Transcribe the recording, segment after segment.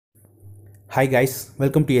Hi guys,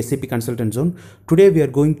 welcome to SAP Consultant Zone. Today we are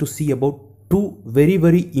going to see about two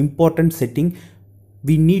very important setting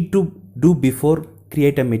we need to do before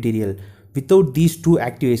create a material. Without these two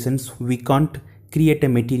activations, we can't create a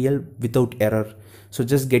material without error. So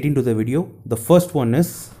just get into the video. The first one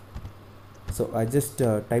is, so I just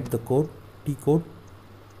type the code, T code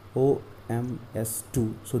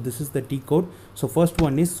OMS2. So this is the T code. So first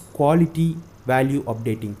one is quality value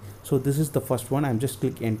updating. So this is the first one. I'm just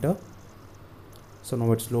click enter. So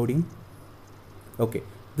now it's loading. Okay,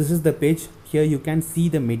 this is the page. Here you can see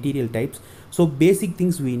the material types. So basic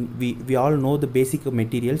things we all know the basic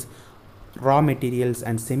materials, raw materials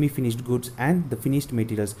and semi-finished goods and the finished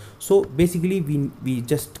materials. So basically we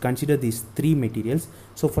just consider these three materials.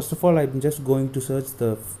 So first of all, I'm just going to search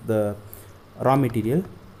the raw material.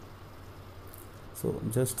 So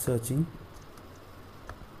I'm just searching.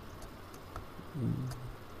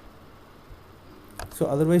 So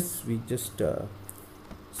otherwise we just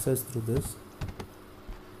search through this.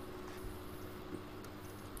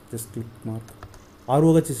 Just click mark.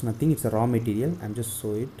 ROH is nothing, it's a raw material. I'm just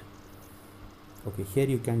show it. Okay, here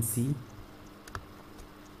you can see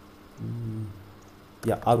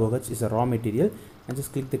yeah, ROH is a raw material, and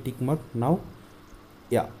just click the tick mark. Now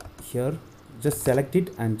yeah, here just select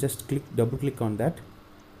it and just double click on that,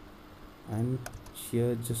 and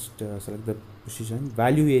here just select the position.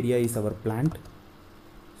 Value area is our plant,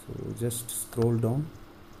 so just scroll down.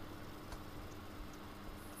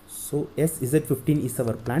 So SZ15 is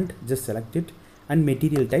our plant, just select it, and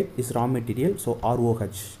material type is raw material, so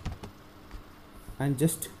ROH, and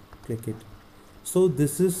just click it. So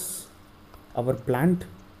this is our plant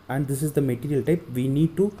and this is the material type. We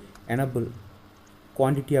need to enable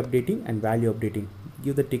quantity updating and value updating.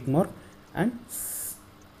 Give the tick mark, and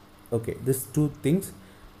okay, these two things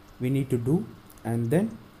we need to do, and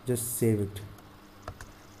then just save it.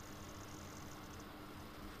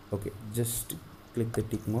 Okay, just click the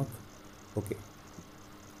tick mark. Okay,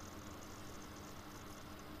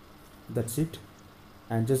 that's it,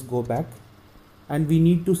 and just go back, and we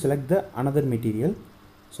need to select the another material.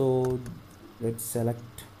 So let's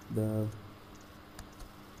select the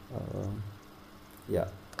yeah,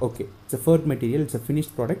 okay, it's a third material, it's a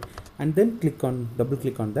finished product, and then double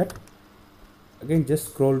click on that. Again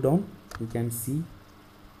just scroll down, you can see.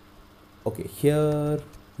 Okay, here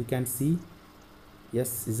you can see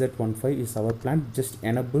yes, Z15 is our plant. Just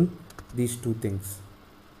enable these two things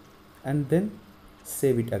and then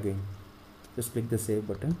save it again. Just click the save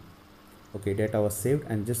button. Okay, data was saved,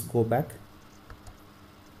 and just go back,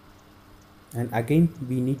 and again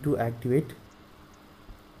we need to activate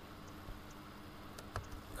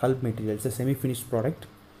hulk material. It's a semi-finished product,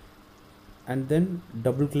 and then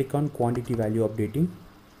double click on quantity value updating,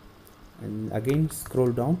 and again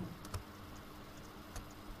scroll down.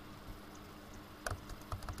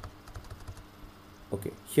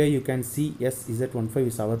 Okay, here you can see yes, Z15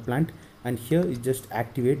 is our plant, and here you just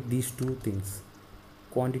activate these two things,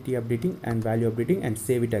 quantity updating and value updating, and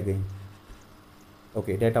save it again.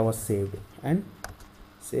 Okay, data was saved, and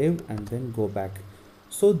save, and then go back.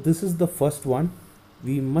 So this is the first one.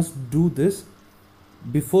 We must do this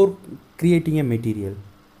before creating a material.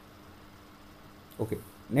 Okay,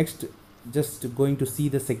 next just going to see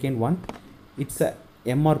the second one. It's a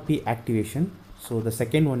MRP activation. So the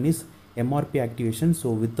second one is MRP activation. So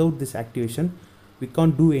without this activation we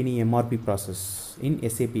can't do any MRP process in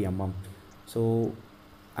SAP MM. So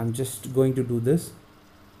I'm just going to do this,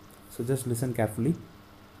 so just listen carefully.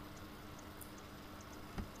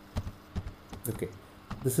 Okay,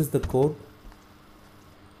 this is the code.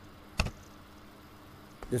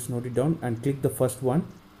 Just note it down and click the first one,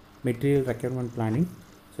 material requirement planning.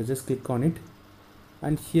 So just click on it,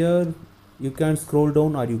 and here you can scroll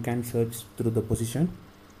down or you can search through the position.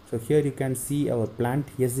 So here you can see our plant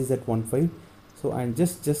SZ15. So and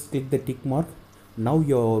just click the tick mark. Now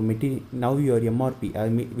your material, now your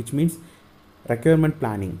MRP, which means requirement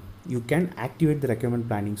planning, you can activate the requirement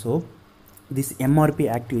planning. So this MRP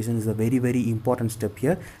activation is a very important step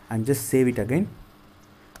here, and just save it again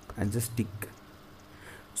and just tick.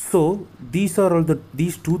 So these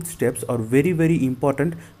two steps are very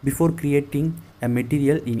important before creating a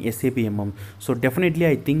material in SAP MM. So definitely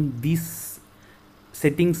I think these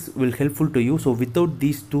settings will helpful to you. So without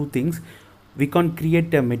these two things we can't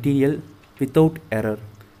create a material without error.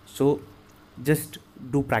 So just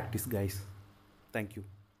do practice guys. Thank you.